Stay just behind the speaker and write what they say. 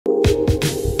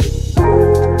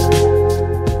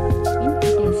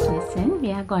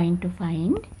going to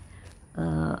find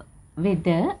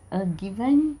whether a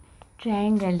given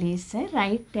triangle is a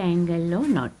right angle or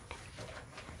not.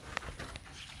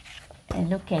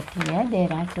 Look at here,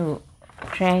 there are two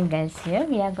triangles here.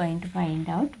 We are going to find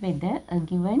out whether a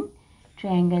given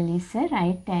triangle is a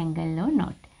right angle or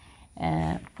not.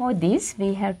 For this,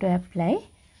 we have to apply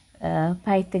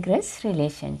Pythagoras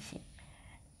relationship.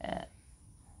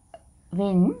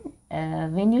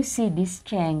 When you see this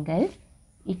triangle,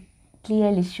 it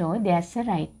clearly shows there's a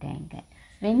right angle.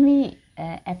 When we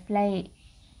apply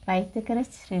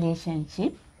Pythagoras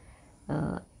relationship,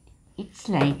 it's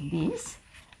like this.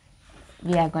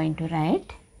 We are going to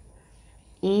write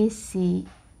AC,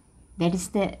 that is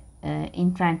the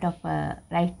in front of a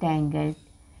right angle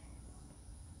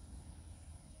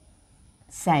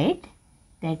side,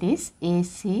 that is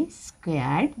AC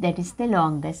squared, that is the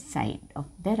longest side of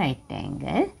the right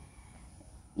angle,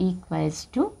 equals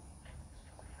to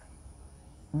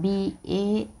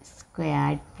BA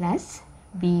squared plus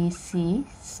BC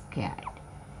squared.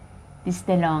 This is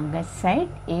the longest side.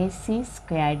 AC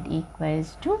squared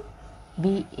equals to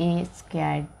BA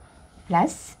squared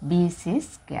plus BC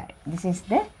squared. This is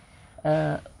the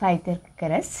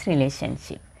Pythagoras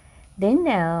relationship. Then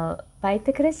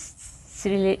Pythagoras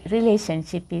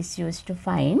relationship is used to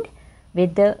find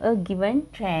whether a given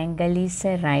triangle is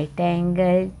a right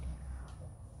angle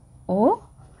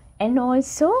and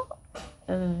also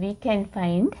we can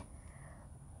find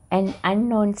an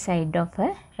unknown side of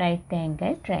a right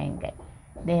angle triangle.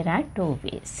 There are two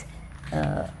ways.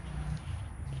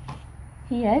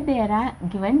 Here there are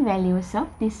given values of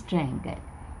this triangle.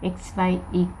 xy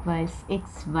equals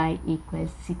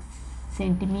 6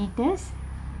 centimeters,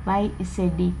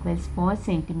 yz equals 4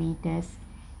 centimeters,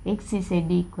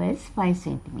 xz equals 5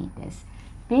 centimeters.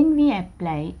 When we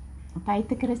apply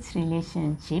Pythagoras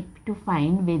relationship to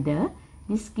find whether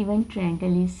this given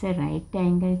triangle is a right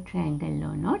angle triangle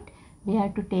or not, we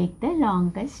have to take the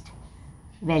longest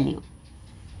value,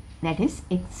 that is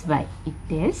xy.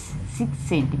 It is 6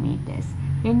 centimeters.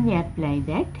 When we apply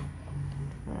that,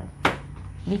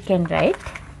 we can write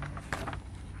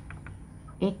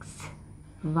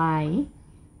xy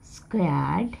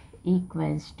squared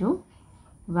equals to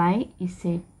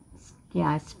yz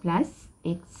squares plus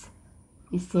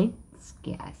xz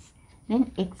squares.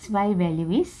 Then xy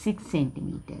value is 6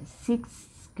 centimeters. 6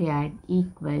 squared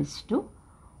equals to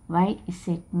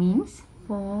yz means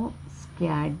 4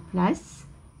 squared plus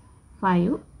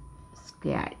 5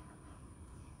 squared.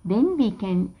 Then we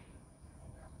can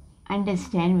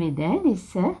understand whether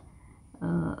this is a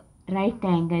right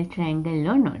angle triangle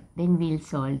or not. Then we will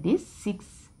solve this.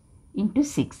 6 into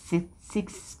 6.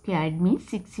 6 squared means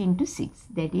 6 into 6.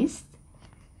 That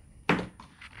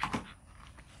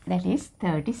is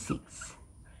 36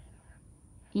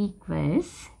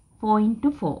 equals 4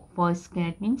 into 4. 4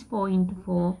 squared means 4 into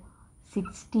 4,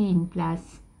 16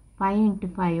 plus 5 into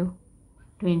 5,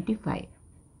 25.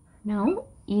 Now,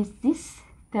 is this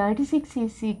 36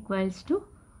 is equals to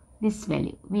this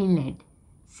value? We will add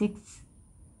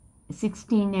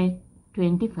 16 at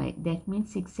 25. That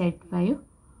means 6 at 5,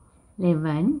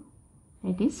 11.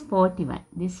 That is 41.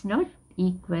 This not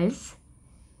equals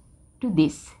to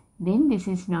this. Then this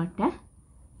is not a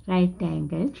right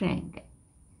angle triangle.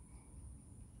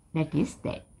 That is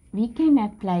that. We can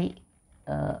apply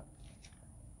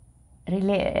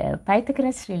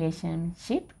Pythagoras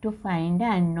relationship to find the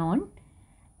unknown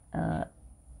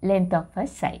length of a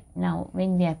side. Now,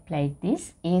 when we apply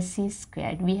this AC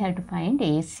squared, we have to find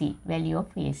AC, value of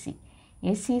AC.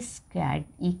 AC squared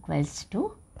equals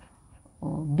to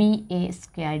BA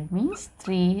squared means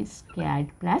 3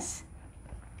 squared plus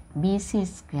BC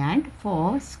squared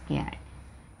 4 squared.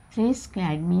 3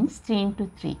 squared means 3 into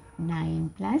 3, 9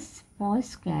 plus 4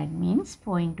 squared means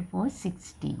 4 into 4,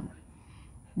 16.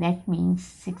 That means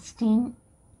 16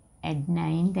 add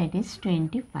 9, that is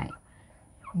 25.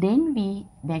 Then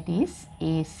that is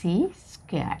AC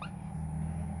squared.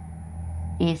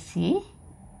 AC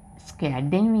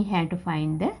squared. Then we have to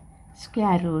find the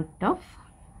square root of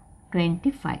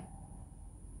 25.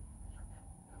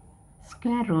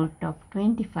 Square root of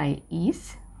 25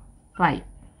 is 5.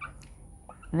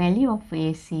 Value of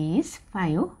AC is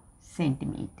 5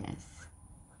 centimeters.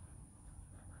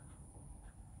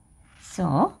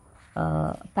 So,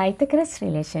 Pythagoras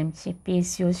relationship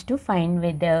is used to find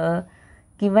whether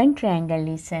given triangle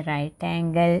is a right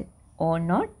angle or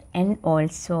not, and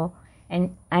also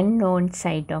an unknown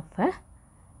side of a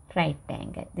right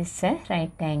angle. This is a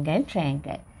right angle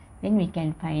triangle. Then we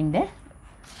can find the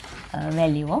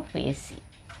value of AC.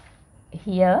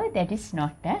 Here that is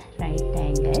not a right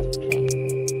angle triangle.